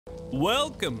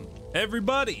Welcome,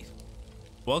 everybody.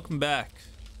 Welcome back.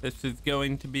 This is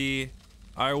going to be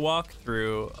our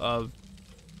walkthrough of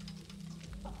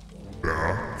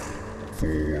Back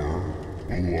for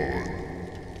Blood.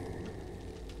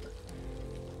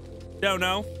 Don't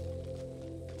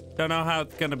know how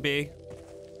it's gonna be,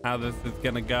 how this is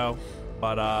gonna go,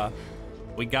 but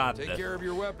we got Take this. care of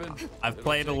your weapon. I've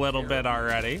played a little bit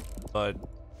already, but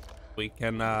we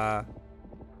can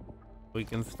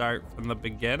start from the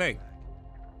beginning.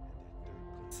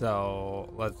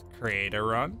 So let's create a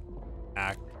run.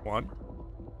 Act 1.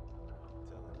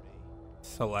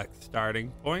 Select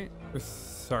starting point.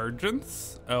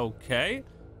 Resurgence. Okay.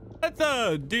 Let's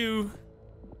do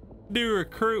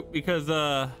recruit because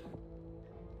I'm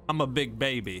a big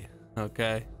baby.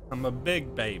 Okay. I'm a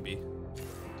big baby.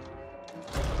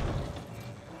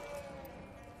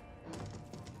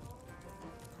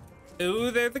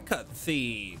 Ooh, there's a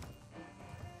cutscene.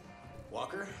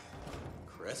 Walker?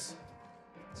 Chris?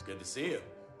 It's good to see you.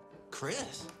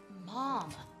 Chris? Mom.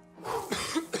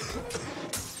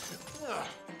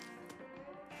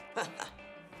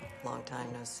 Long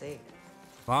time no see.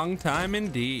 Long time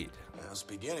indeed. I was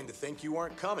beginning to think you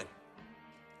weren't coming.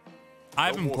 I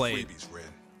No haven't more played. freebies, Ren.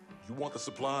 You want the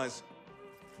supplies?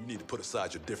 You need to put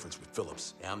aside your difference with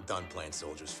Phillips. Yeah, I'm done playing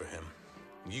soldiers for him.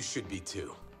 You should be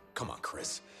too. Come on,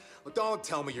 Chris. But don't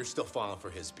tell me you're still falling for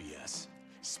his BS.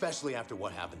 Especially after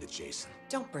what happened to Jason.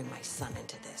 Don't bring my son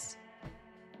into this.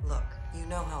 Look, you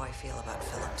know how I feel about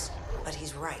Phillips, but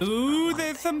he's right. Ooh, about one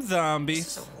there's thing. some zombies.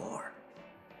 This is a war.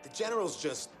 The general's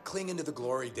just clinging to the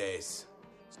glory days.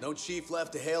 There's no chief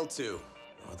left to hail to.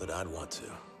 Not that I'd want to.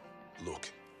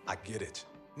 Look, I get it.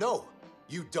 No,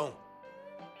 you don't.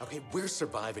 Okay, we're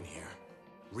surviving here.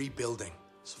 Rebuilding.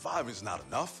 Surviving's not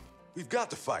enough. We've got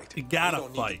to fight. You gotta We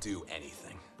don't fight. need to do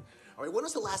anything. All right, when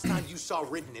was the last time you saw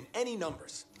written in any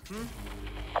numbers?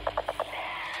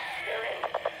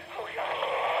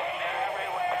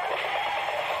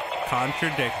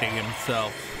 Contradicting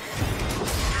himself.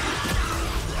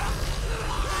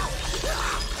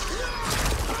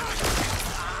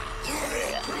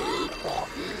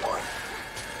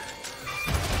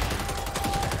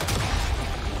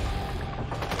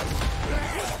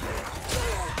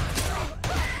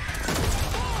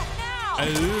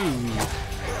 Ooh.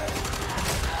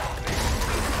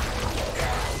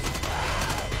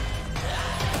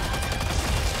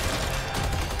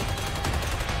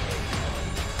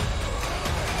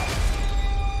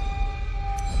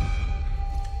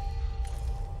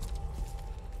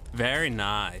 Very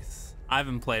nice. I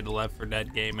haven't played a Left 4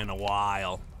 Dead game in a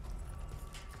while.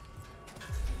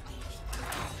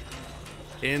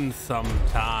 In some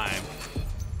time.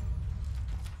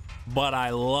 But I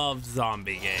love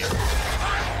zombie games.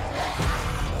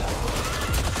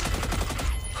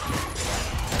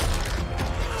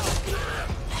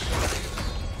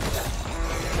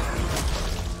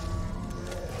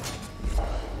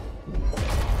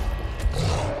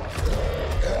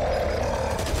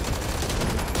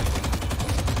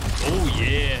 Oh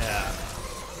yeah.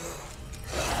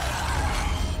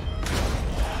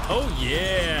 Oh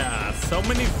yeah. So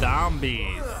many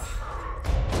zombies.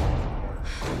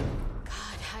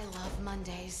 God, I love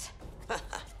Mondays.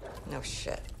 No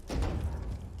shit.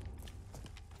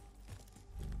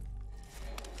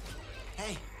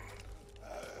 Hey,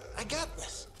 I got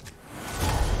this.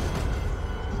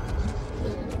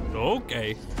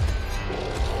 Okay.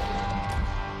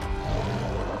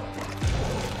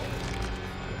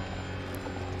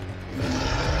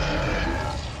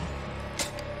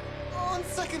 On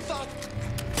second thought,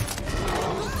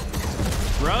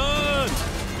 Run!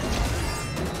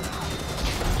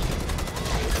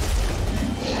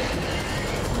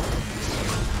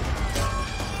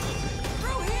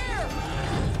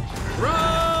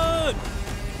 Run!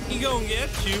 He gonna get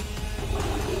you.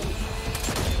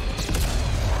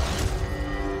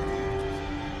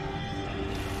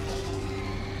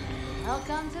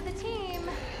 Welcome to the team.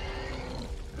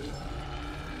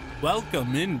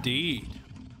 Welcome indeed.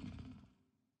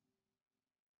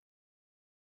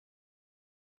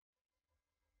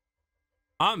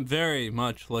 I'm very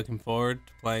much looking forward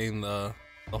to playing the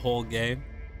whole game.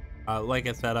 Like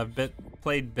I said, I've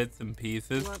played bits and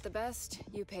pieces, You want the best?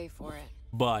 You pay for it.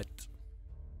 but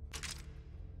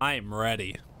I am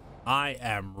ready. I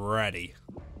am ready.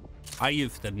 I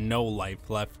used to know life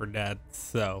Left 4 Dead,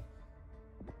 so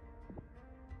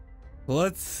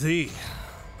let's see.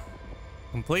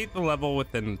 Complete the level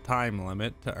within time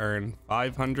limit to earn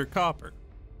 500 copper.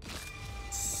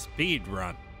 Speed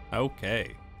run.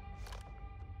 Okay.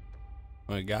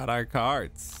 We got our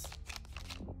cards.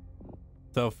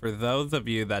 So for those of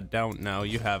you that don't know,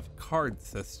 you have card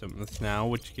systems now,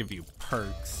 which give you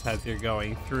perks as you're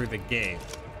going through the game.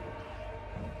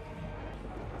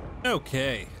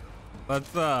 Okay, let's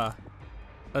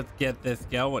get this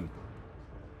going.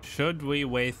 Should we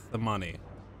waste the money?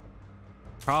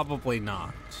 Probably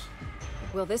not.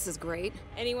 Well, this is great.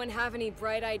 Anyone have any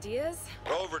bright ideas?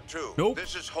 Rover 2, Nope.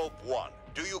 This is Hope 1.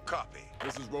 Do you copy?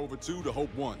 This is Rover 2 to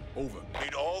Hope 1. Over.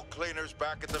 Need all cleaners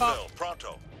back at the Pop. mill.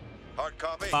 Pronto. Hard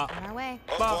copy? Pop. On our way.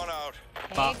 Hope Pop. 1 out.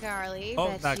 Hey, Pop. Carly. Oh,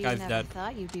 Bet that you guy's never dead.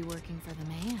 thought you'd be working for the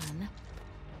man.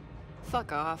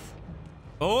 Fuck off.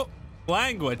 Oh,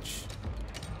 language.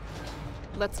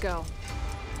 Let's go.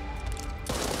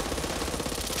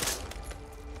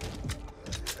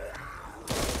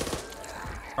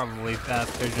 Probably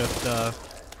faster just to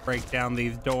break down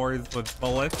these doors with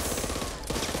bullets.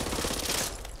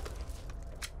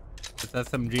 This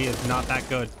SMG is not that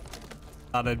good.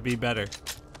 Thought it'd be better.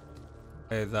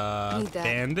 There's a Need that.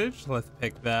 bandage. Let's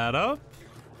pick that up.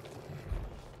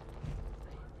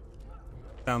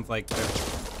 Sounds like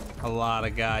there's a lot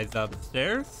of guys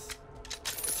upstairs.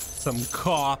 Some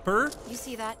copper. You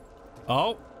see that?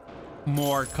 Oh,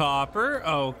 more copper.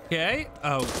 Okay,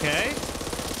 okay.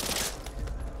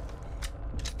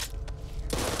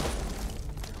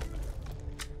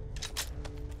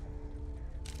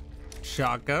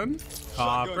 Shotgun,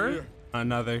 copper, here.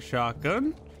 another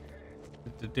shotgun.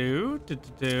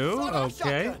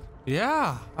 Okay.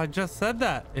 Yeah, I just said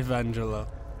that, Evangelo.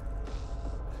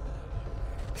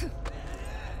 Do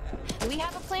we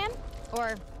have a plan?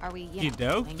 Or are we, you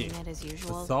know, Okey-dokey. winging it as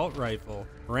usual? Assault rifle,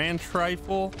 ranch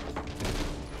rifle.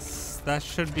 That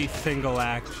should be single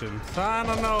action. So I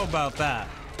don't know about that.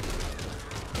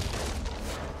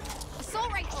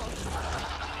 Assault rifle!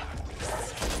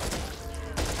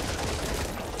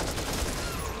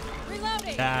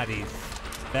 Reloading! Baddies,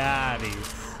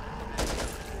 baddies.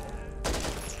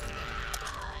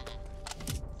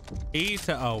 E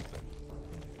to open.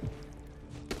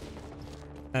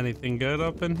 Anything good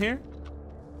up in here?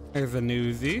 There's an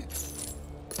Uzi.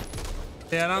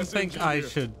 Yeah, I don't think SMG I here.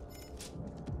 should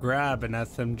grab an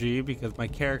SMG because my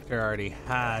character already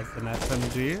has an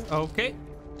SMG. Okay.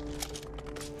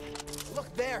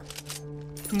 Look there.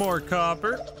 More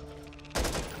copper.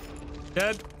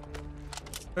 Dead.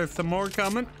 There's some more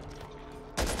coming.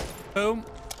 Boom.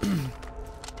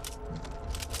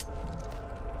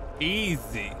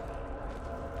 Easy.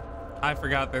 I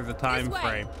forgot there's a time This way.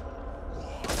 frame.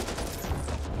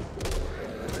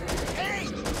 Hey,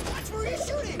 watch where you're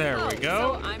shooting. There we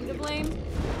go. So I'm to blame?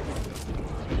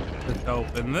 Let's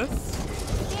open this.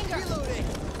 Reloading.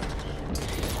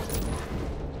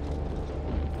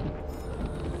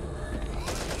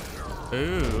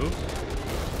 Ooh.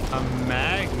 A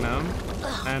Magnum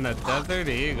and a Desert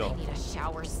Eagle. Need a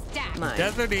shower stat. Mine.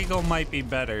 Desert Eagle might be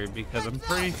better because I'm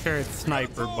pretty sure it's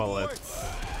sniper bullets.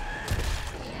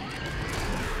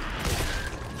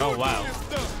 Oh, wow.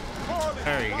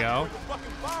 There you go.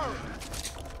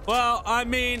 Well, I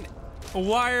mean,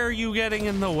 why are you getting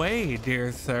in the way,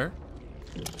 dear sir?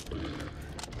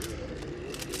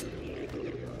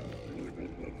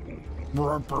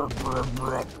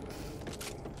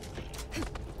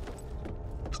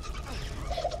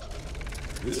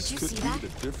 This Did you could see be that? the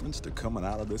difference to coming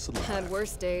out of this alive. Had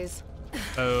worse days.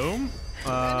 Boom.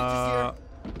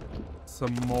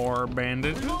 Some more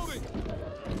bandages.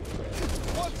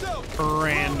 Watch out!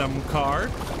 Random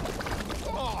card.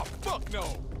 Oh, fuck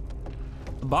no!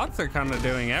 The bots are kind of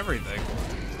doing everything.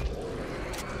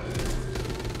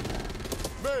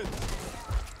 Man,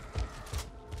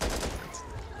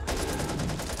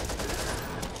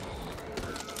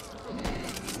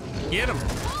 Get him.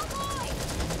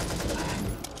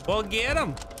 Well, get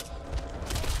him.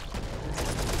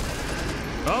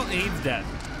 Well, he's dead.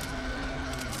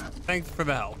 Thanks for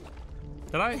the help.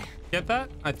 Did I get that?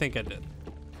 I think I did.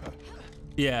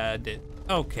 Yeah, I did.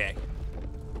 Okay.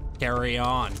 Carry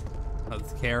on.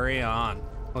 Let's carry on.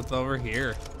 What's over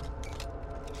here?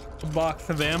 A box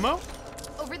of ammo?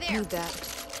 Over there. Need that.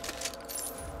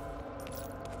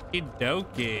 Okie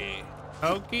dokie.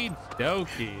 Okie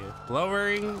dokie.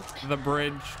 Lowering the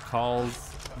bridge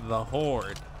calls the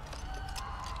horde.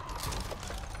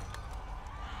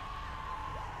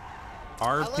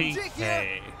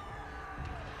 RPK.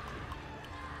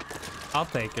 I'll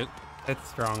take it. It's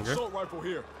stronger. assault rifle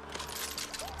here.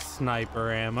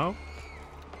 Sniper ammo.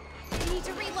 Need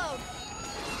to reload.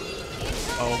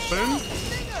 Open.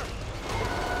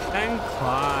 And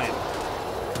climb.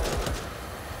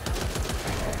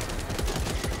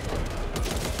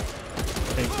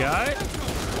 Big guy.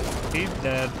 He's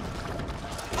dead.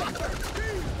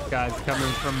 Guys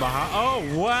coming from behind.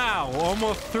 Oh, wow.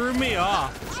 Almost threw me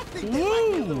off.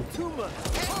 Woo!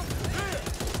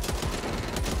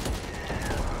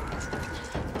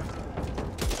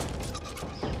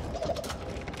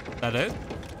 That it?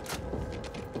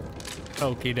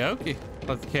 Okie dokie.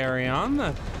 Let's carry on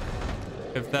then.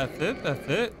 If that's it, that's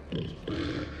it.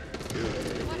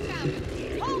 Watch out.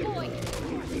 Oh boy.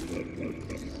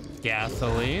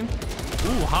 Gasoline.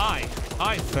 Ooh, hi.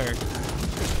 Hi, sir.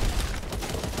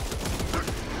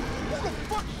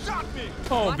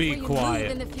 Oh, Watch be where you quiet.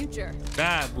 move in the future.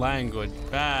 Bad language.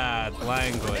 Bad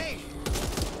language.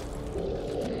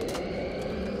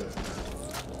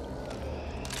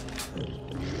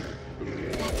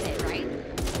 That's it, right?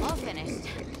 All finished.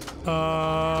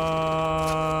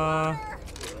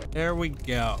 There we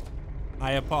go.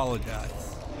 I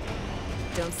apologize.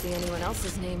 Don't see anyone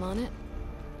else's name on it.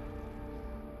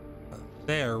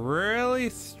 They're really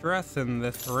stressing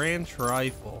this ranch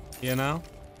rifle, you know?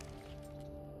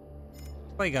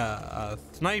 It's like a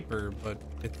sniper, but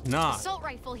it's not. Assault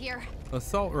rifle here.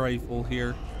 Assault rifle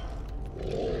here.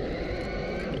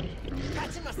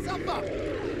 Catching myself up.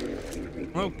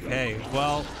 Okay,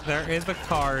 well, there is a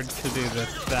card to do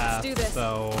this fast, do this.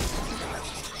 so...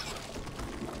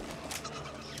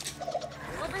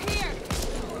 Over here.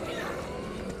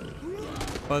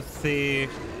 Let's see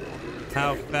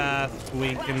how fast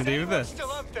we can do this.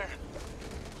 Still up there.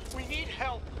 We need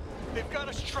help. They've got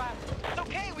us trapped. It's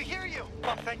okay, we hear you.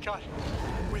 Oh, thank God.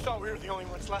 We thought we were the only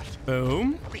ones left.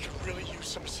 Boom. We could really use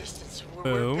some assistance. We're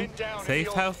Boom. pinned down in Safe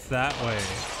the old- house that way.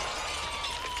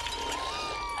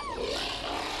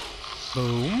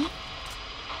 Boom.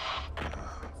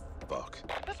 Fuck.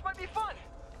 This might be fun.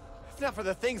 It's not for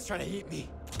the things trying to eat me.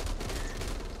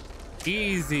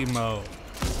 Easy mode.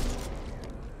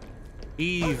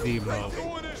 Easy mode.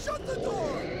 Shut the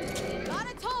door. Got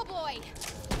a tall boy.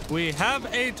 We have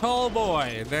a tall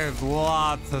boy. There's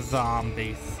lots of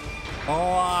zombies.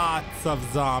 Lots of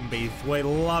zombies. We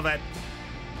love it.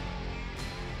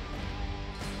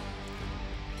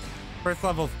 First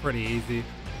level's pretty easy.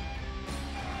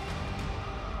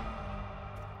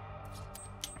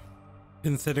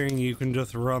 Considering you can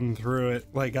just run through it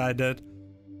like I did.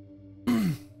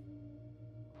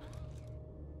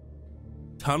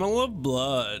 Tunnel of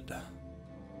Blood.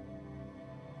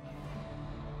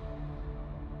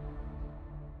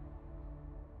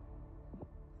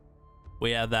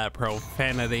 We have that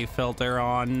profanity filter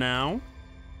on now.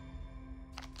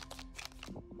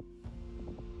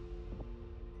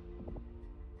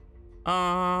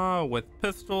 With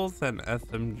pistols and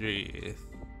SMGs.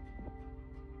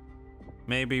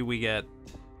 Maybe we get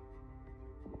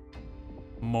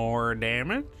more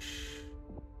damage.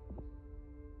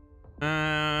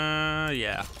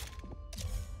 Yeah.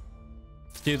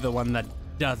 Let's do the one that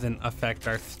doesn't affect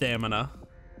our stamina.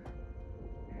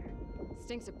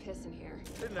 Stinks of piss in here.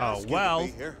 Didn't Oh, ask you to well.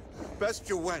 be here. Best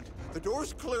you went. The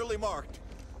door's clearly marked.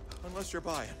 Unless you're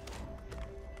buying.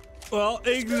 Well,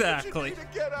 You exactly. need to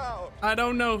get out. I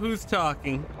don't know who's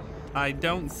talking. I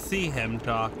don't see him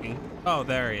talking. Oh,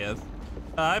 there he is.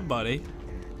 Hi, buddy.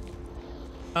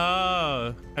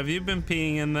 Oh, have you been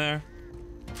peeing in there?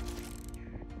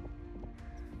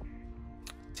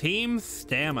 Team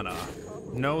stamina.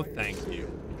 No, thank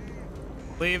you.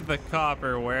 Leave the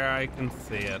copper where I can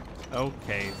see it.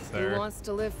 Okay, Who sir. wants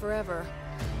to live forever?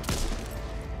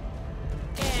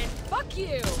 And fuck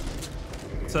you!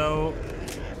 So,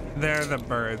 they're the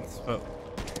birds, but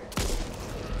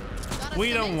Got us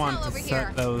we some don't intel want to over set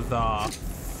here. those off.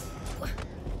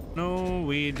 No,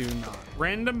 we do not.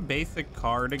 Random basic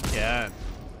card again.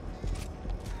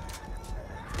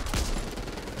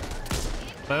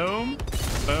 Boom,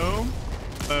 boom,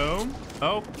 boom.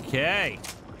 Okay.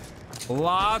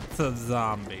 Lots of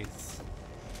zombies.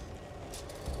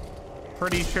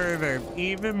 Pretty sure there's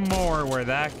even more where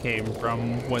that came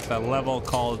from with a level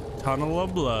called Tunnel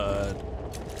of Blood.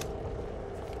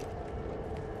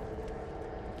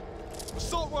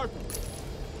 Assault rifle.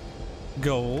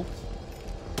 Gold.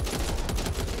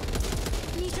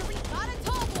 Easily got a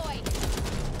tall boy.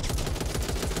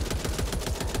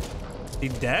 He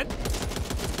dead?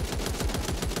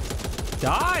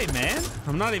 Die, man.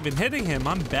 I'm not even hitting him.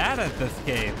 I'm bad at this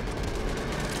game.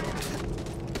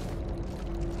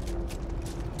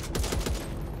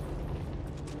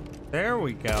 There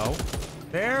we go.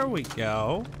 There we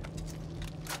go.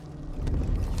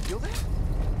 Feel that?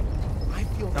 I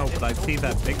feel Oh, that. but I see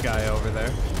that big guy over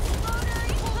there.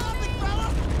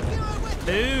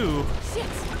 Ooh. Shit.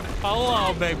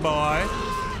 Hello, big boy.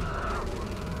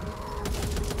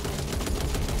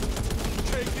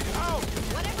 Take it out.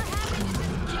 Whatever happens,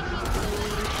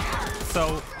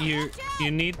 So you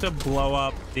need to blow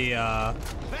up the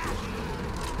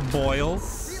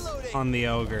boils on the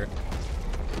ogre.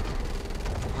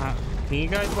 Can you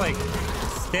guys like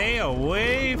stay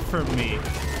away from me?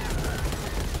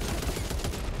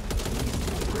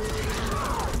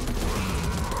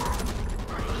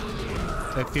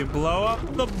 If you blow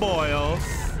up the boils,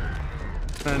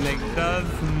 then it does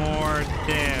more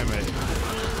damage.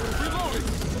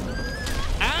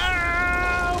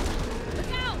 Ow!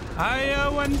 I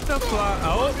went to fly.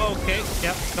 Oh, okay.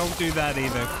 Yep, don't do that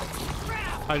either.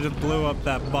 I just blew up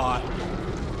that bot.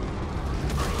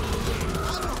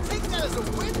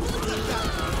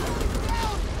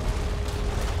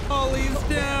 Ollie's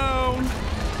down.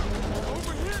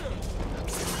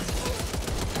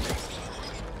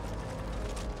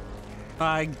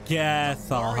 I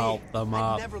guess I'll help them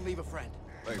up. Never leave a friend.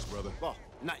 Thanks, brother. Well,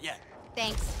 not yet.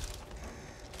 Thanks.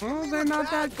 Well, they're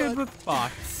not that good with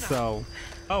bots, so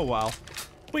oh well.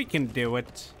 We can do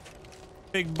it.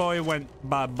 Big boy went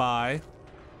bye-bye.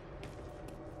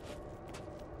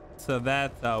 So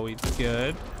that's always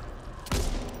good.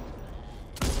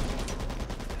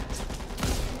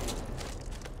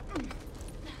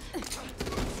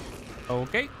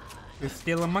 Okay. You're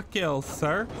stealing my kills,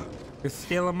 sir. You're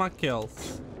stealing my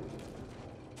kills.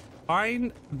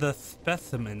 Find the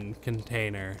specimen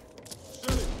container.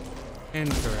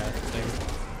 Interesting.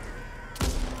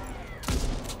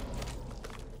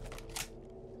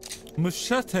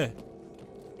 Machete.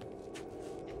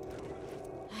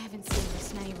 I haven't seen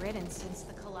this many ridden since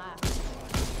the collapse.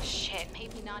 Shit,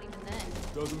 maybe not even then.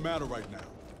 Doesn't matter right now.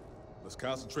 Let's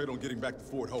concentrate on getting back to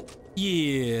Fort Hope.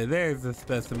 Yeah, there's a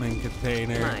specimen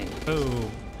container. Mine.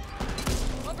 Oh.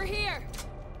 Over here.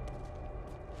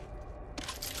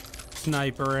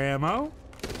 Sniper ammo.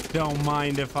 Don't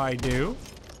mind if I do.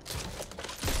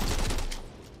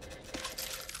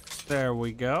 There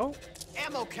we go.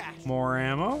 Ammo cache. More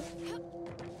ammo.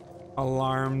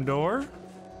 Alarm door.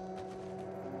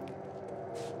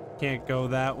 Can't go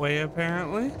that way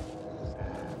apparently.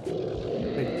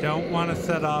 I don't want to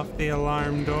set off the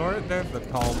alarm door. There's the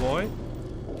tall boy.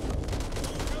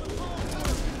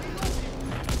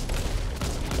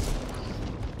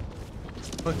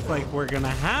 Looks like we're gonna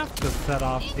have to set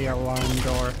off the alarm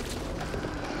door.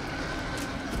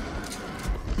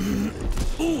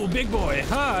 Ooh, big boy,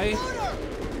 hi.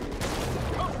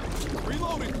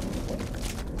 Reloading.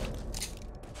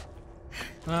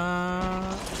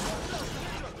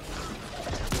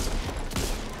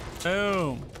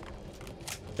 Boom.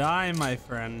 Die, my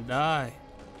friend, die.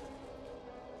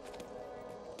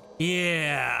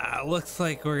 Yeah, looks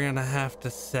like we're gonna have to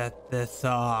set this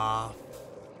off.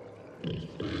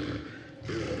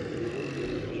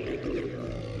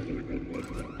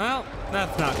 Well,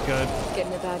 that's not good.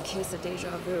 Getting a bad case of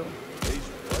deja vu.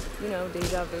 You know,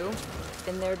 deja vu.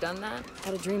 Been there, done that.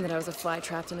 Had a dream that I was a fly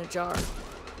trapped in a jar.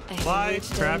 Fly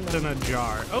trapped in a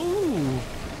jar. Oh,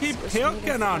 keep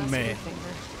picking on me.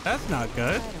 That's not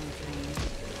good.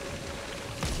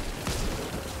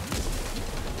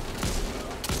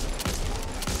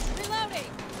 Reloading.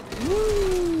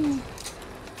 Woo!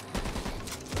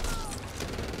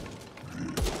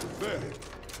 There.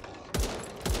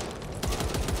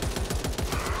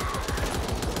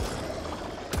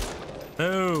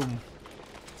 Boom.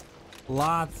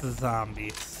 Lots of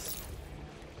zombies.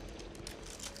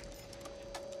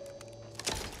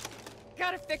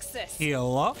 Gotta fix this.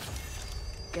 Heal up.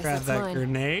 Guess Grab that's that mine.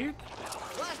 grenade.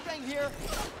 Flashbang here.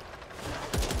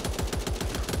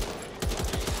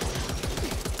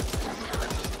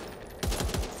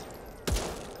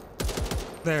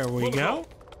 There we go.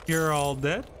 You're all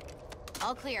dead.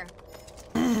 All clear.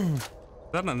 Is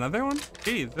that another one?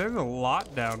 Jeez, there's a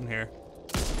lot down here.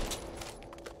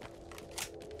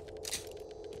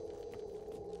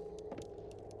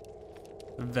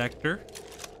 Vector.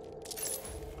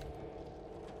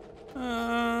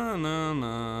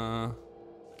 No.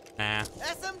 Nah.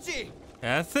 SMG.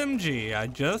 SMG, I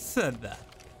just said that.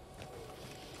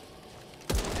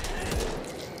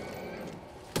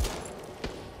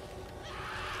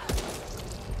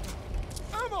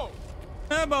 Ammo.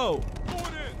 Ammo!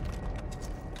 Going in.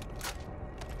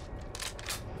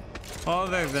 Oh,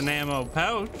 there's an ammo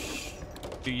pouch.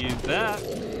 To use that.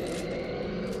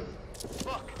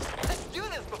 Look, let's do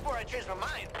this before I change my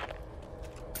mind.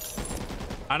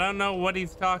 I don't know what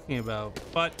he's talking about,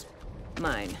 but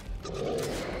Mine. Stinger.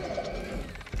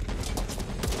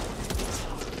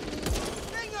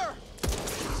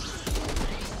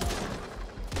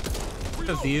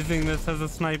 just using this as a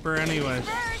sniper anyway.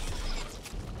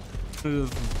 This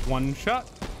is one shot,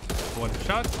 two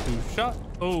shot.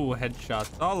 Oh, headshots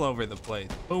all over the place.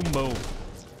 Boom, boom.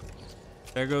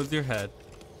 There goes your head.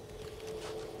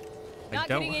 I Not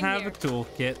don't getting in have here. a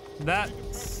toolkit. That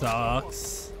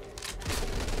sucks.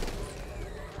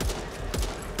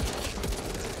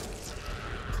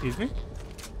 Excuse me?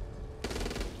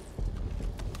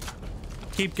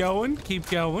 Keep going, keep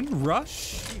going. Rush.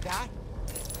 See that?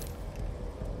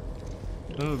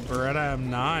 Oh, Beretta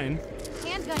M9.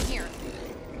 Handgun here.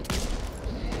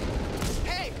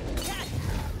 Hey, cat!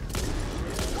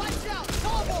 Watch out,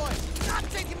 tall boy! Not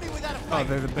taking me without a Oh, fight.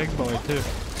 they're the big boy too.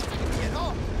 Get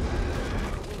off.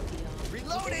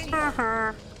 Reloading.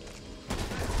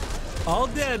 All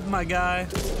dead, my guy.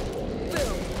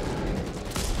 Boom.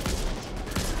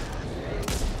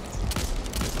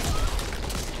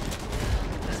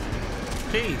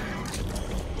 Gee,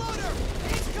 Loader,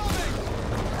 incoming.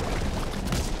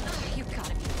 You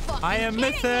gotta be fucking I am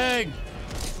kidding missing. me.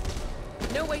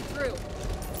 No way through.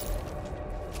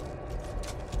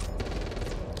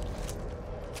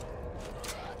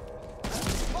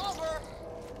 Revolver.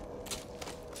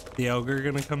 The ogre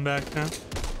gonna come back now?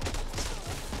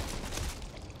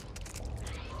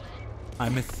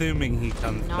 I'm assuming he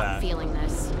comes Not back. feeling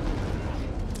this.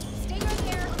 Stay right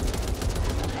there.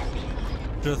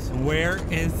 Just where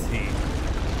is he?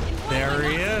 There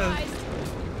he is.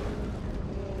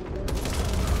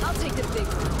 I'll take the big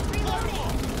one.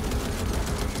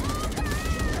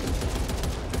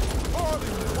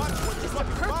 Just a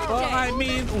perfect Well, day. I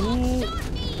mean,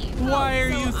 why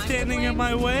are so you I'm to standing in blame?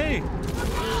 my way?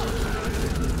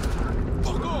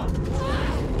 Fuck off!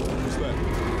 Who's that?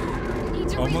 Need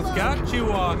to Almost reload. got you,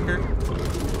 Walker.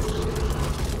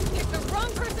 Pick the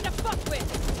wrong person to fuck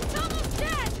with. It's almost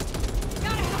dead.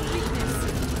 Gotta have weakness.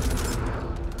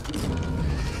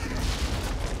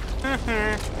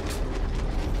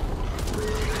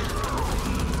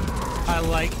 I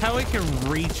like how it can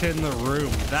reach in the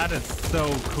room. That is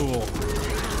so cool.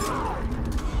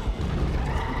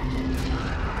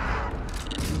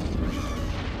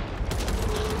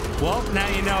 Well, now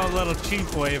you know a little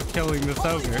cheap way of killing this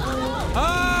ogre.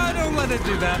 Oh, don't let it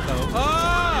do that though.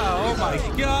 Oh my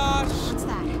gosh. What's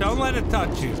that? Don't let it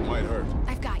touch you. Might hurt.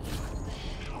 I've got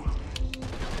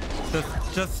you.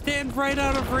 Just stand right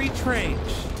out of reach range,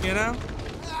 you know?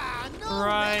 Ah, no,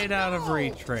 Right man, out of no.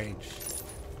 reach range.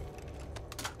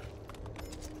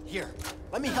 Here,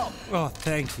 let me help. Oh,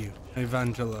 thank you,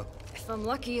 Evangelo. If I'm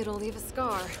lucky, it'll leave a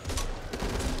scar.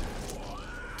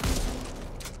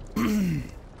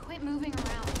 Quit moving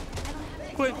around. I don't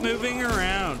have Quit moving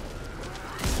around.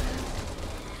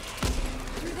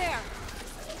 Through there.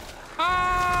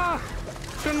 Ah!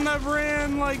 Shouldn't have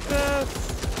ran like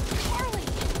this. Charlie!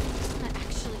 Wanna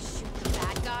actually shoot the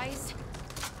bad guys?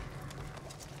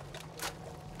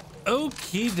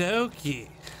 Okie dokie.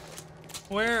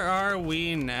 Where are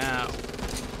we now?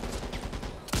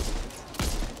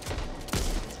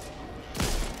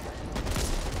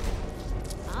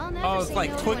 I'll never Oh, it's say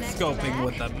like no to quick an extra scoping bag.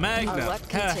 with the Magna. luck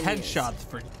continues. Headshots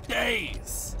for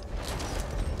days.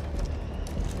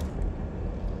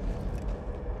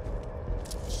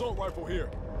 Assault rifle here.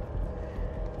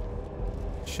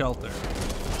 Shelter.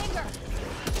 Finger.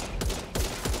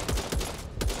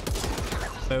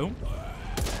 Boom.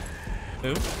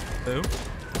 Boom. Boom.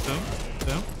 Boom.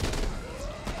 Boom.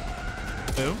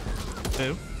 Boom. Boom.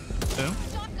 Boom.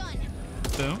 Shotgun.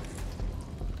 Boom.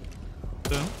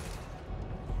 Boom.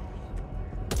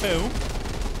 Boom.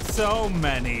 So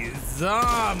many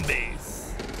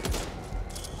zombies.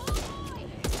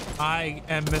 I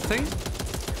am missing.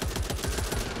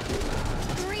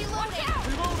 Reloading.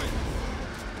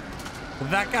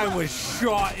 That guy was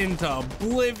shot into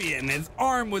oblivion. His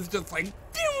arm was just like.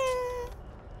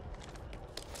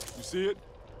 You see it?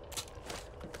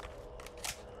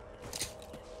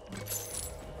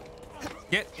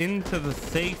 Get into the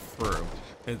safe room,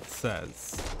 it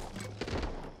says.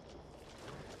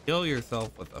 Heal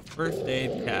yourself with a first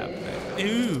aid cabinet.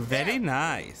 Ooh, very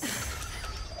nice.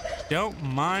 Don't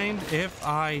mind if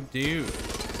I do.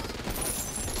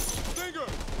 Stinger!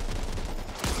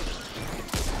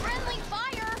 Friendly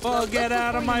fire. Well, get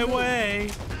out of my way.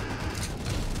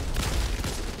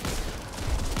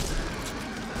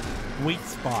 Weak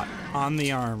spot on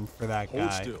the arm for that Hold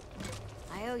guy. still.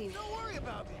 I owe you. Don't worry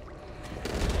about me.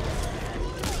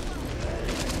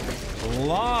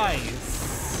 Lies.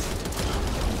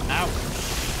 Ouch.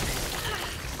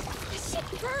 This shit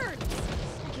burns.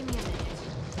 Give me a minute.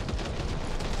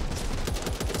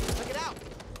 Check it out.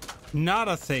 Not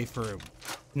a safe room.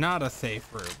 Not a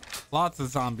safe room. Lots of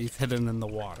zombies hidden in the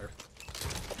water.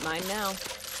 Mine now.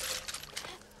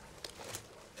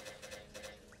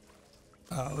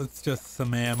 Oh, it's just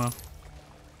some ammo.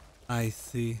 I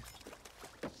see.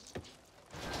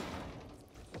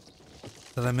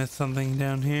 Did I miss something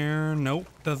down here? Nope,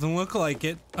 doesn't look like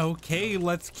it. Okay,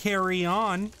 let's carry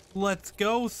on. Let's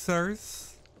go,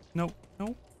 sirs. Nope,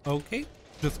 nope. Okay,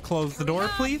 just close the door,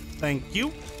 please. Thank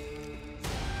you.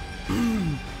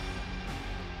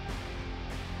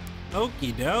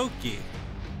 Okie dokie.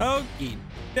 Okie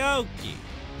dokie.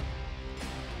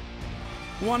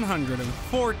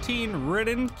 114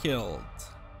 ridden killed.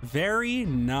 Very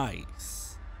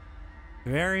nice.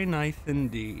 Very nice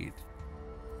indeed.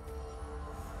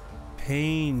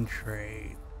 Pain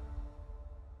trade.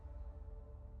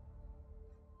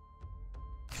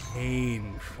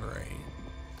 Pain trade.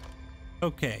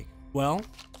 Okay, well,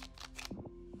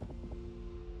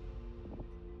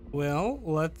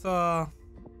 let's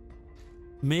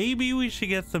maybe we should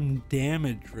get some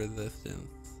damage resistance.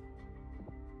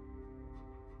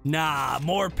 Nah,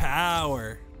 more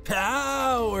power.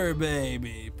 Power,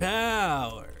 baby,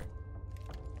 power.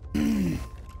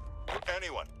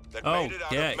 Anyone that made it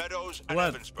out of Meadows and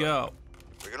let's Evansburg. go.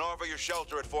 We can offer you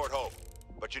shelter at Fort Hope,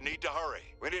 but you need to hurry.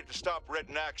 We need to stop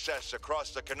written access across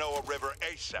the Canoa River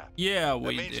ASAP. Yeah,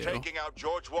 we That means do. taking out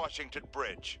George Washington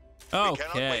Bridge. Okay. We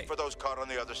cannot wait for those caught on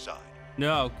the other side. Okay.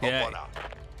 Hope one out.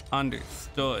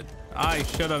 Understood. I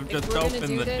should have just we're gonna opened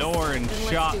do the this, door and then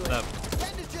let's shot do it. them.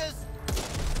 Bandages!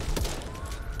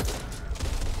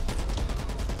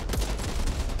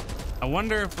 I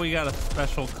wonder if we got a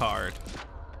special card.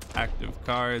 Active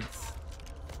cards.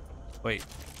 Wait.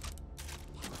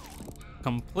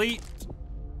 Complete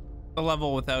the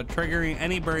level without triggering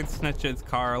any bird snitches,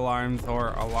 car alarms, or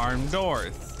alarm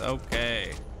doors.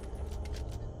 Okay.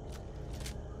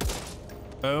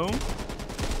 Boom.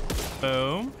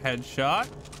 Boom. Headshot.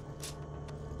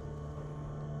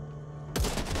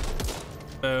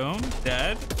 Boom.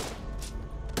 Dead.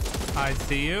 I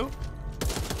see you.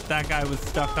 That guy was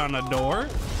stuck on a door.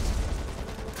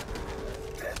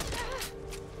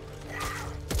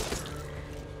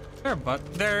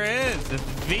 But there is. It's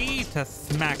V to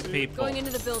smack people. Going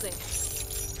into the building.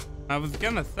 I was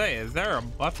gonna say, is there a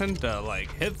button to like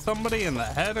hit somebody in the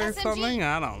head or SMG. something?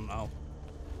 I don't know.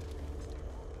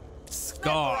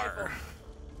 Scar.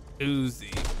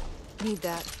 Uzi. Need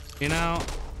that. You know,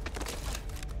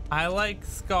 I like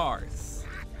scars.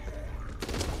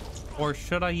 Or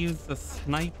should I use the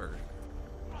sniper?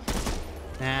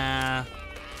 Nah.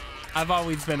 I've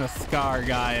always been a scar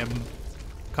guy in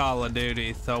Call of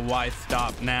Duty, so why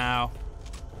stop now?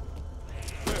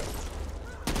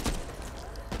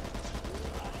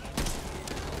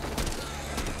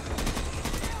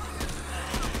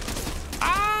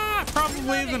 Ah!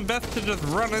 Probably isn't best to just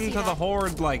run into the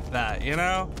horde like that, you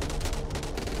know?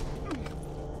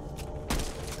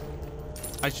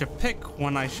 I should pick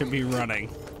when I should be running.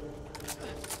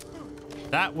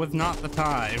 That was not the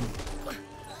time.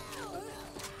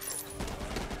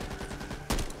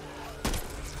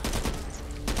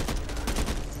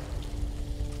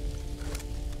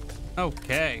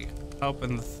 Okay,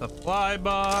 open the supply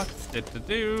box.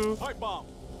 Do. Pipe bomb.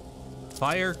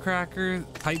 Firecracker,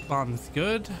 pipe bomb's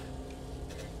good.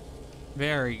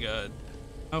 Very good.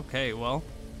 Okay, well,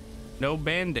 no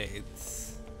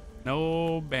band-aids.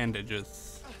 No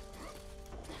bandages.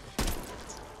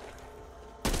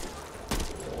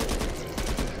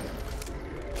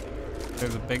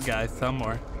 There's a big guy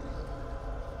somewhere.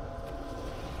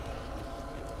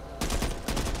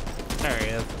 There he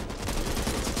is.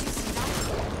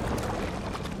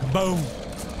 Boom.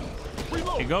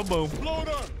 There you go, boom.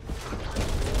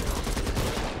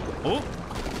 Oh.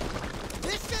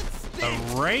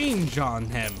 The range on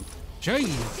him.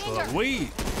 Jeez Louise.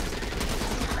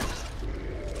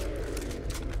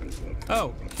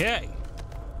 Okay.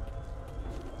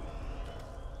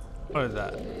 What is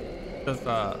that? Just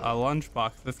a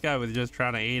lunchbox. This guy was just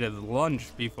trying to eat his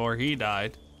lunch before he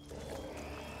died.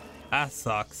 That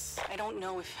sucks. I don't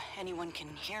know if anyone can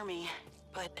hear me,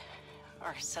 but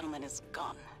our settlement is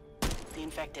gone. The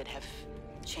infected have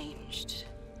changed,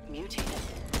 mutated.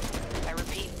 I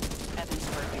repeat,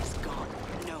 Evansburg is gone.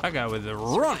 No. That guy was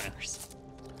running.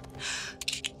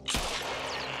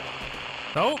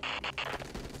 Oh.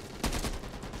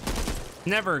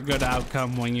 Never a good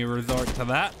outcome when you resort to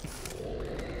that.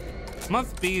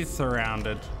 Must be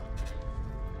surrounded.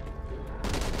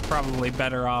 Probably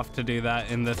better off to do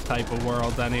that in this type of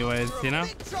world anyways, you know?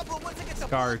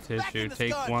 Scar tissue,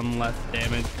 take one less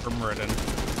damage from Ridden.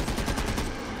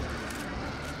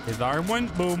 His arm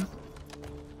went boom.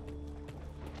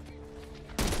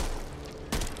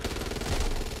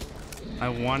 I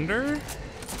wonder.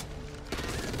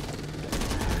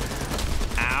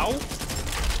 Ow.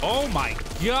 Oh my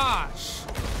gosh.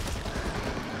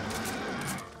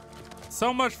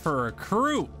 So much for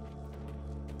recruit.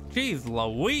 Jeez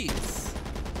Louise.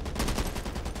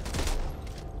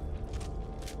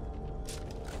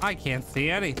 I can't see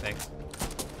anything.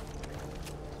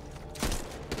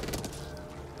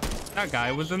 That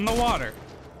guy was in the water.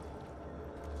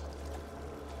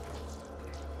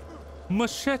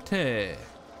 Machete.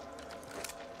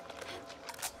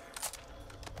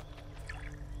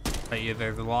 Bet you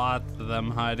there's lots of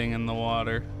them hiding in the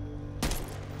water.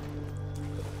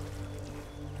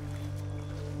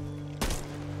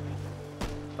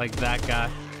 Like that guy.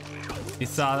 You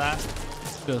saw that?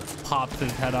 Just pops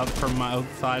his head up from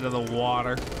outside of the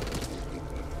water.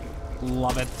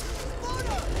 Love it.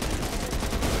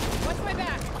 Watch my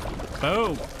back.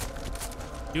 Boom.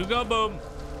 You go, boom.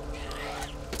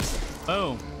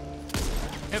 Boom.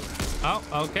 Yep. Oh,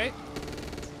 okay.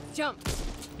 Jump.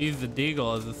 Use the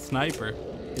deagle as a sniper.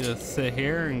 You just sit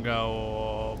here and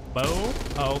go boom.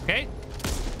 Okay.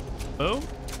 Boom.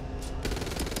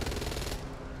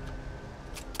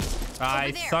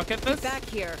 I suck at this. Get back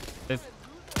here.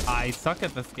 I suck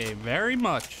at this game very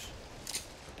much.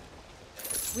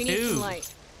 We need some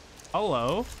light.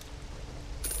 Hello.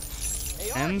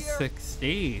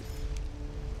 N16.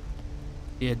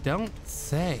 You don't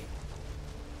say.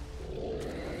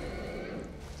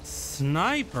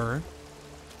 Sniper.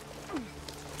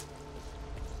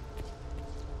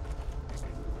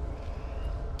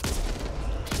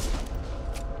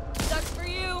 Sucks for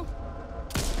you.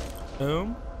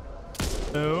 Boom.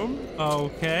 Boom.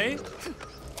 Okay.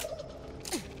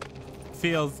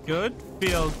 Feels good.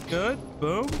 Feels good.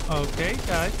 Boom. Okay,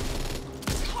 guys.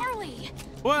 Carly.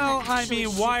 Well, I mean,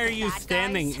 why are you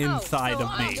standing inside so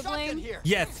of me? I'm to blame?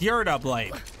 Yes, you're to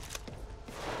blame.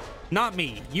 Not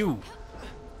me. You.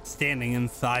 Standing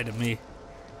inside of me.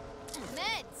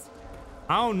 Meds.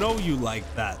 I don't know you like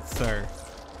that, sir.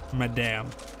 Madame.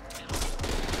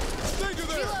 Danger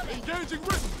there! Engaging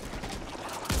written!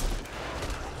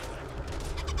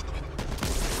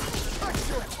 Check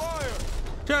your fire!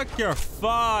 Check your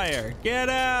fire. Get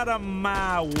out of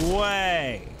my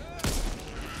way.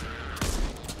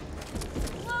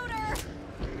 Loader.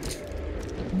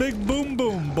 Big boom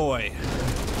boom boy.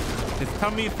 His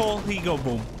tummy full, he go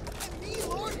boom. Me,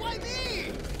 Lord, why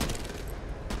me?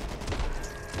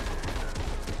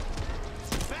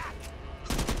 Back.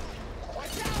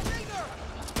 Watch out, Ringer.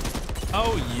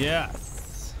 Oh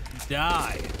yes.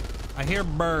 Die. I hear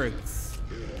birds.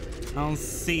 I don't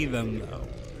see them though.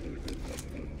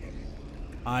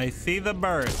 I see the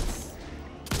birds.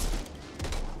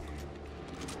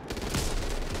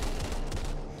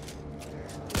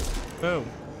 Boom.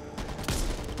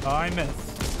 Oh, I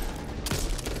missed.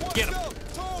 Get him.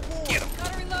 Get him.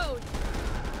 Gotta reload.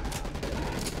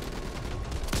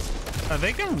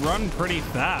 They can run pretty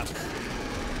fast.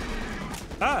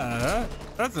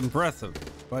 That's impressive.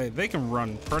 Like, they can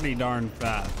run pretty darn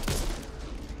fast.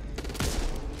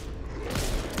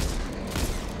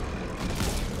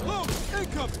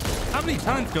 How many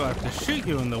times do I have to shoot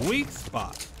you in the weak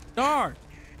spot? Darn.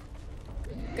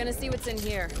 Gonna see what's in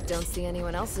here. Don't see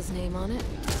anyone else's name on it.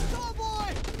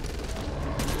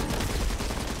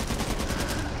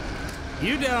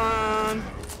 You done.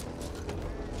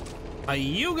 Are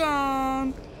you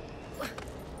gone?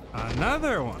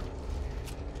 Another one.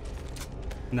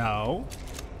 No.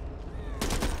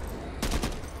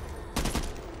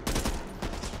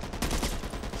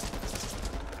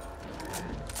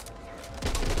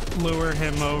 Lure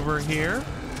him over here.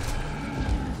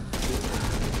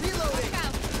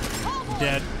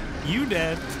 Dead. You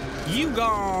dead. You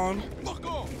gone.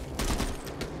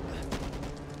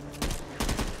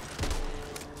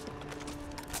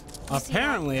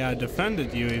 Apparently I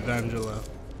defended you, Evangelo.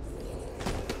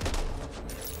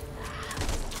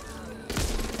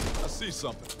 I see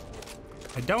something.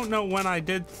 I don't know when I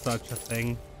did such a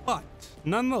thing, but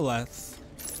nonetheless,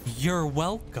 you're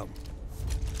welcome.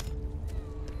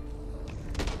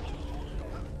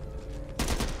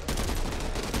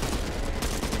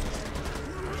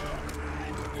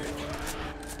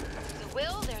 There's a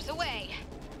will, there's a way.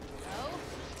 Oh,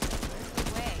 there's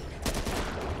a way.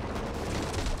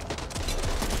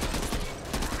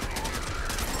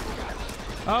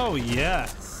 Oh,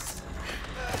 yes.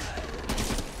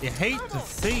 You hate to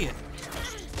see it.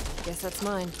 Guess that's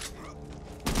mine.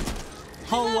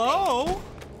 Hello?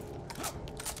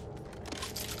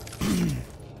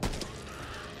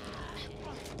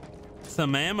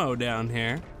 Some ammo down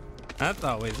here. That's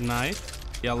always nice.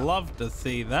 You love to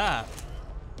see that.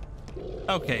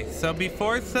 Okay, so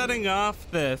before setting off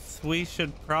this, we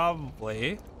should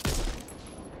probably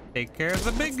take care of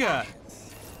the big guys.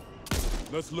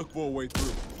 Let's look for a way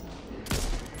through.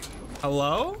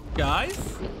 Hello, guys?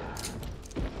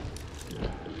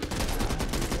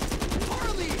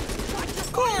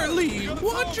 Carly,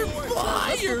 watch your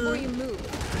fire! Before you move.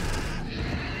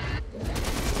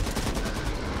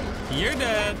 You're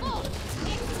dead.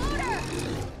 Exploder!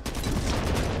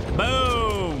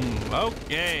 Boom.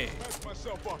 Okay. Patch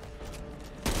myself up.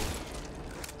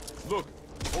 Look,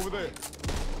 over there.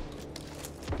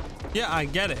 Yeah, I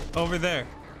get it. Over there.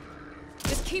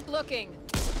 Just keep looking.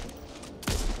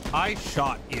 I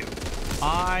shot you.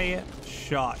 I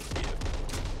shot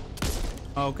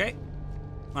you. Okay.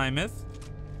 I missed.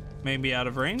 Maybe out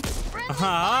of range.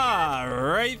 Ah,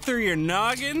 right through your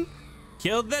noggin.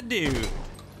 Killed that dude.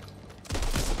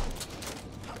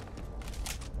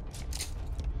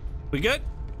 We good?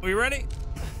 We ready?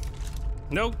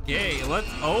 Okay, let's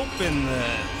open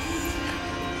this.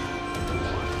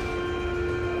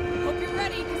 Hope you're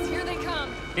ready, because here they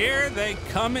come. Here they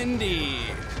come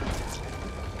indeed.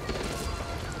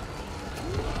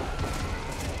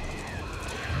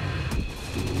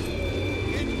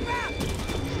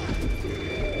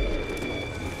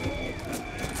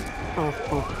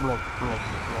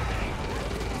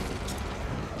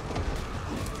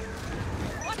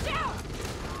 Watch out!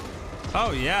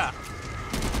 Oh yeah.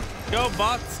 Go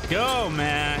bots, go,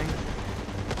 man.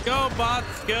 Go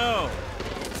bots, go.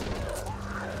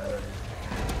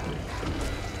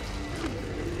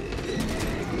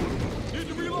 Need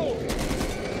to reload.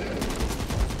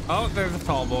 Oh, there's a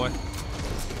tall boy.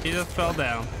 He just fell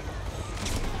down.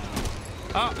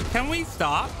 Oh, can we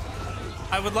stop?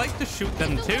 I would like to shoot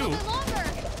them too.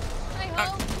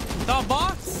 The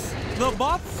bots! The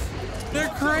bots! They're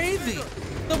crazy!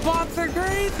 The bots are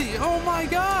crazy! Oh my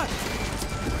god!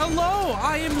 Hello,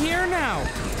 I am here now!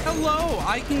 Hello,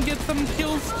 I can get some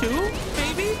kills too,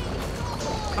 maybe?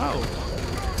 Oh.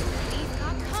 We've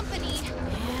got company.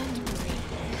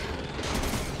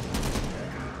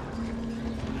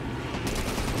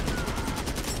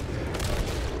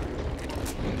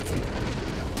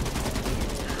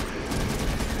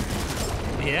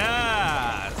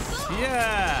 Yes!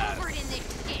 Yes! Covered in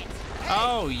this shit.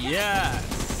 Oh,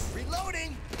 yes!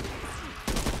 Reloading.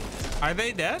 Are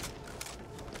they dead?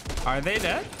 Are they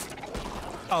dead?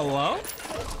 Hello?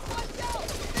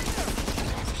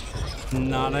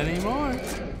 Not anymore.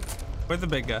 Where's the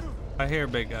big guy? I hear a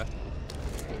big guy.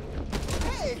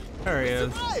 Hey, There he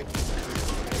is. survived.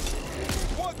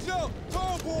 Watch out,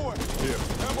 tall boy. Here,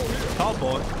 ammo here. Tall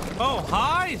boy. Oh,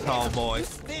 hi, tall boy.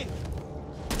 Thing.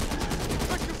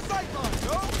 Check your sight line,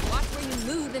 yo. Watch where you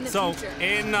move in the So future.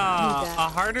 in a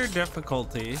harder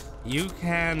difficulty, you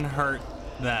can hurt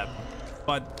them,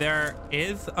 but there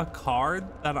is a card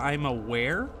that I'm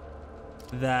aware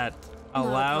that Not a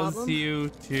allows problem. you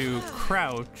to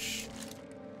crouch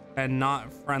and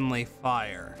not friendly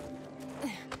fire,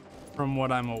 from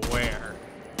what I'm aware.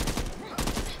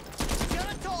 Got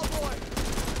a tall boy.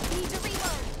 Need to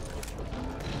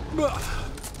reload.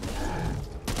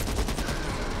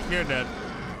 You're dead.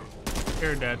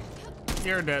 You're dead.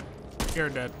 You're dead. You're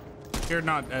dead. You're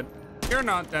not dead. You're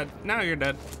not dead. Now you're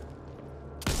dead.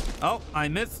 Oh, I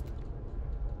missed.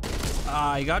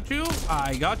 I got you.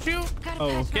 I got you. Gotta patch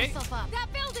Okay. myself up. That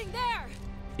building there.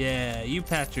 Yeah, you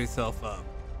patch yourself up.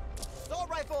 Assault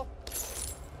rifle.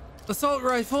 Assault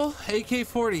rifle,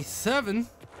 AK-47.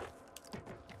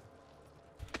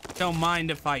 Don't mind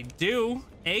if I do.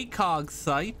 ACOG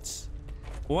sight.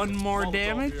 One more Molotov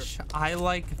damage. I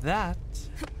like that.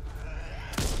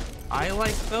 I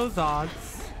like those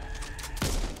odds.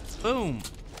 Boom.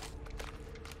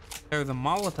 There's a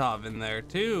Molotov in there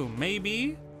too.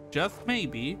 Maybe, just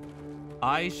maybe,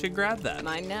 I should grab that.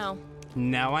 Mine now.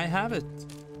 Now I have it.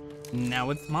 Now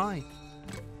it's mine.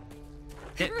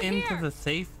 Get Through into here. the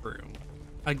safe room.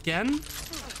 Again?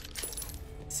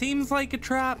 Seems like a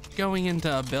trap going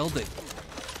into a building.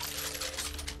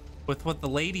 With what the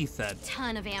lady said.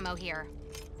 Ton of ammo here.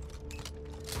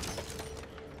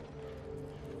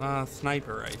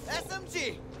 Sniper rifle.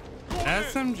 SMG.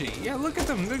 SMG. Yeah, look at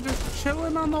them. They're just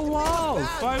chilling on the walls.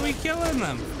 Why are we killing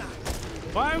them?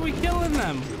 Why are we killing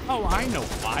them? Oh, I know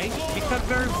why. Because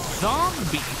they're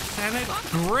zombies, and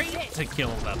it's great to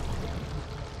kill them.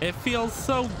 It feels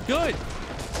so good.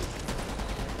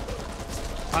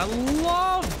 I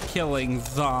love killing I'm ready.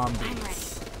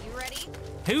 zombies. You ready?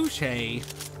 Touche.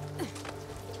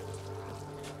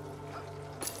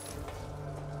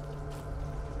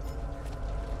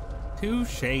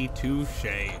 Touche,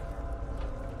 touche.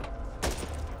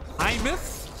 I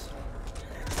missed.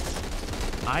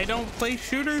 I don't play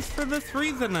shooters for this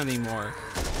reason anymore.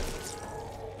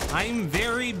 I'm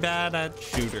very bad at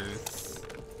shooters.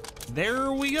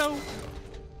 There we go.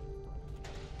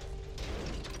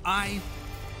 I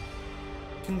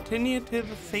continue to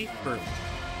the safe room.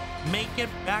 Make it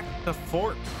back to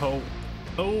Fort Hope.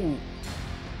 Oh,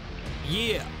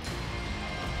 yeah.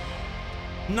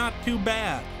 Not too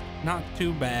bad. Not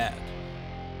too bad.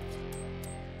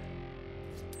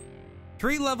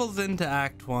 3 levels into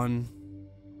Act 1.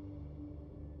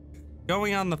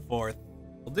 Going on the 4th.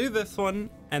 We'll do this one,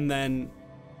 and then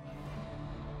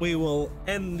we will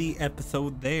end the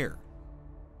episode there.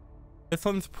 This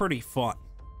one's pretty fun.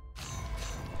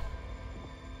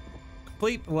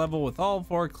 Complete the level with all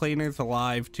 4 cleaners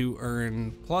alive to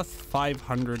earn plus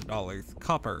 $500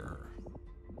 copper.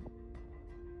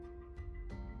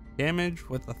 Damage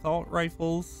with assault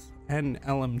rifles and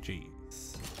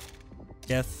LMGs.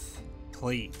 Yes,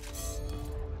 please.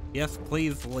 Yes,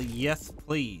 please. Yes,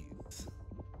 please.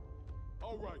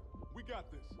 All right, we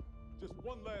got this. Just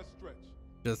one last stretch.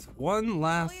 Just one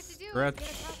last stretch.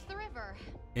 Get across the river.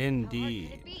 Indeed. How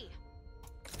hard could it be?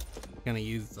 Gonna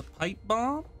use the pipe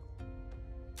bomb.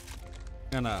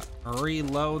 Gonna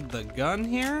reload the gun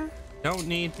here. Don't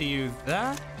need to use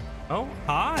that. Oh,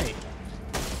 hi.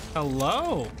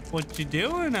 Hello. What you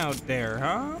doing out there,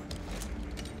 huh?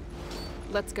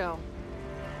 Let's go.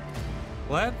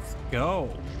 Let's go.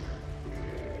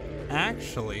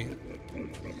 Actually,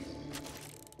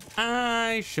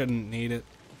 I shouldn't need it.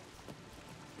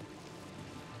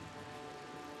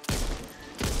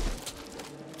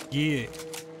 Yeah.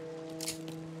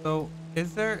 So,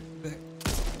 is there...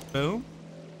 Boom?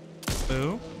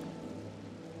 Boom?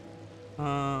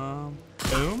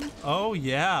 Boom? Oh,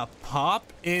 yeah.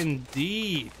 Pop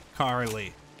indeed,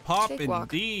 Carly. Pop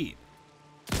Cakewalk. indeed.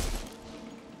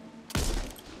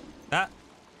 That,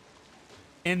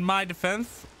 in my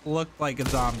defense, looked like a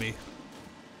zombie.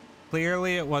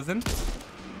 Clearly it wasn't.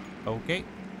 Okay.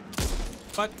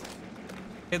 But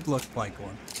it looked like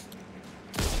one.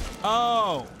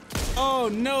 Oh! Oh,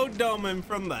 no doming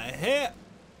from the hip!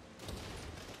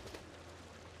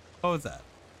 What was that?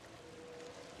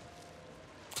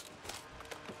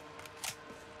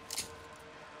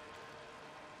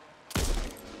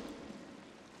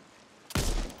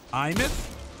 I missed?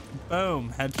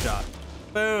 Boom, headshot.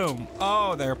 Boom.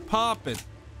 Oh, they're popping.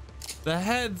 The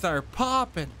heads are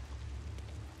popping.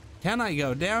 Can I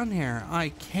go down here? I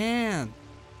can.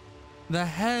 The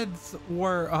heads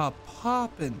were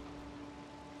popping.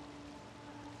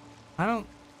 I don't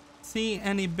see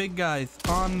any big guys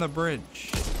on the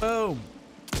bridge. Boom.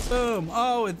 Boom.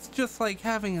 Oh, it's just like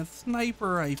having a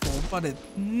sniper rifle, but it's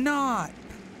not.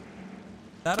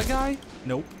 That a guy?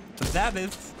 Nope. But that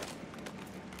is.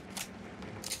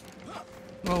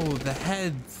 Oh, the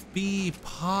heads be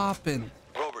popping.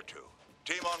 Rover 2,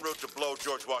 team en route to blow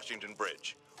George Washington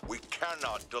Bridge. We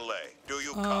cannot delay. Do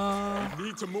you copy?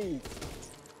 Need to move.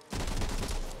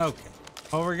 Okay.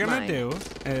 What we're gonna do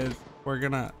is we're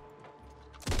gonna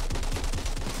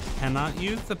cannot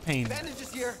use the pain.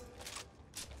 Bandages here.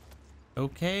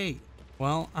 Okay.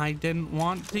 Well, I didn't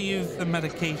want to use the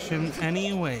medication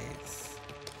anyways.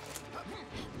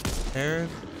 There's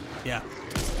yeah.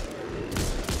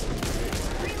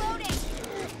 Reloading.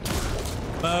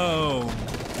 Boom.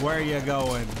 Where you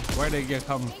going? Where did you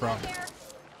come from?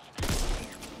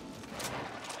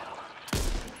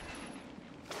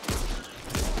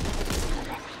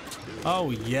 Oh,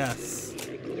 yes.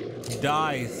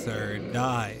 Die, sir.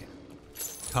 Die.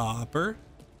 Copper.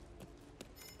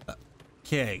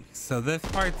 Okay, so this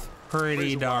part's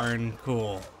pretty darn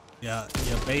cool. Yeah,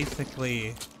 you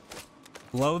basically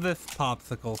blow this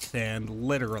popsicle stand,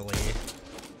 literally,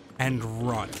 and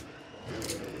run.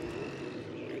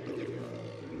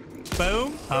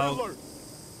 Boom. Oh.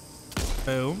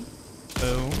 Boom.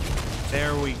 Boom.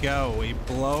 There we go. We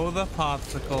blow the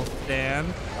popsicle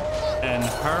stand and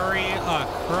hurry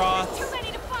across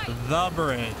the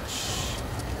bridge.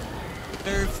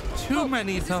 There's too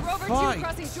many to Rover 2 fight.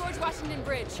 crossing George Washington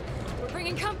Bridge. We're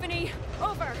bringing company.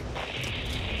 Over.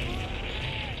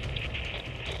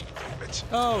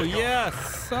 Oh,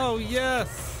 yes. Oh,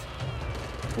 yes.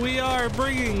 We are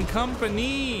bringing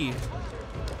company.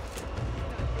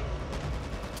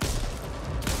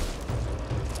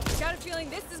 Got a feeling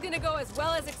this is gonna go as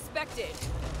well as expected.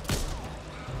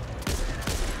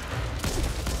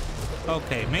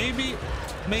 Okay, maybe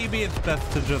it's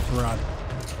best to just run.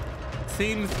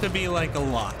 Seems to be like a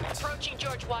lot. Approaching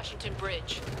George Washington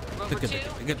Bridge. Rover 2,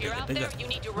 if you're out Run. there, you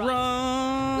need to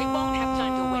run. We won't have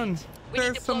time to wait. We need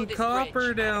There's to blow some this copper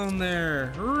bridge. down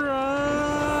there.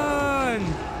 Run!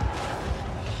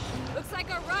 Looks like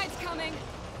our ride's coming.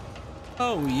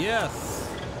 Oh, yes.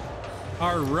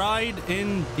 Our ride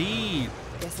indeed.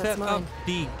 Guess that's Set up mine.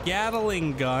 the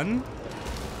Gatling gun.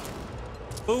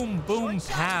 Boom, boom,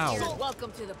 pow.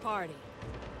 Welcome to the party.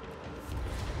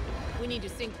 We need to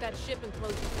sink that ship and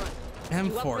close the front. You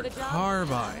up for M4 the job?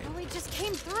 carbine. Well, we just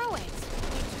came through it.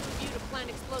 You to plant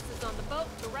explosives on the boat.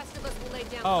 The rest of us will lay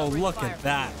down. Oh, covering look fire. at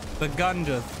that. The gun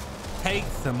just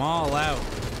takes them all out.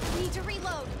 We need to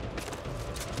reload.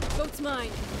 Goat's mine.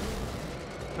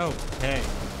 Okay.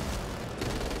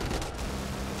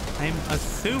 I'm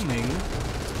assuming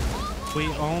we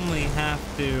only have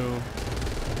to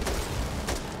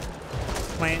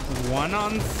plant one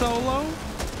on Solo.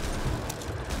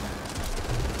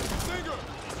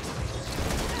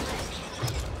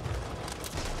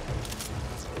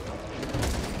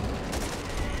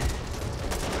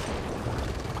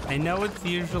 I know it's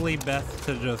usually best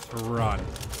to just run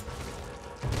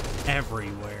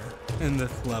everywhere in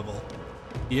this level.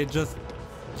 You just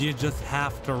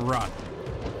have to run.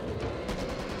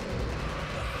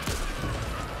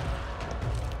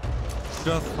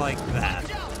 Just like that.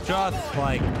 Just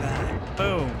like that.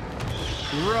 Boom.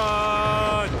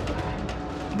 Run!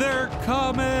 They're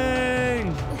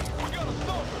coming!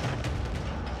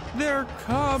 They're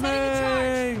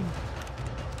coming!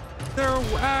 There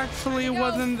actually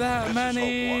wasn't that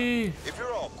many. If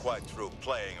you're all quite through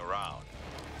playing around,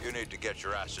 you need to get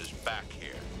your asses back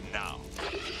here now.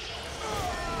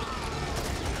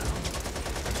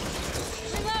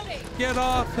 Reloading. Get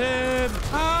off him!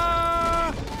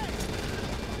 Ah!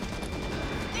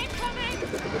 Incoming.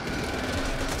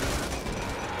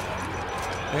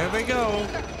 There they go.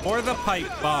 Or the pipe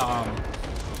bomb.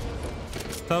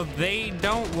 So they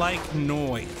don't like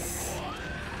noise.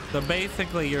 So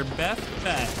basically your best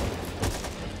bet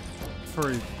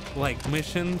for like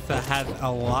missions that has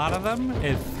a lot of them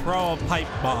is throw a pipe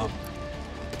bomb.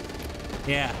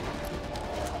 Yeah.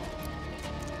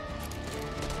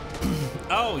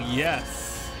 Oh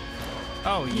yes.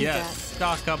 Oh yes.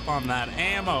 Stock up on that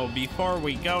ammo before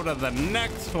we go to the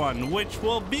next one, which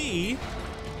will be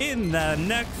in the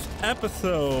next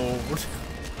episode.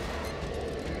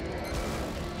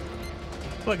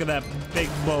 Look at that big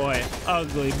boy,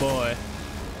 ugly boy.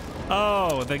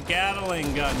 Oh, the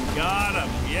Gatling gun got him,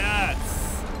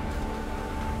 yes.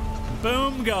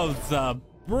 Boom goes the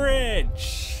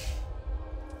bridge.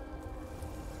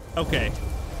 Okay,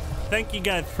 thank you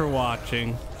guys for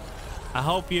watching. I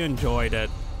hope you enjoyed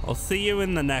it. I'll see you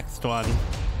in the next one.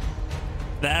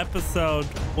 The episode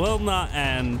will not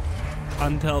end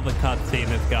until the cutscene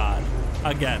is gone.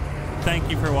 Again, thank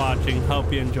you for watching.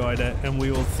 Hope you enjoyed it, and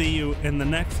we will see you in the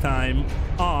next time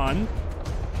on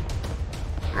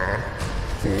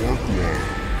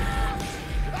Fortnite.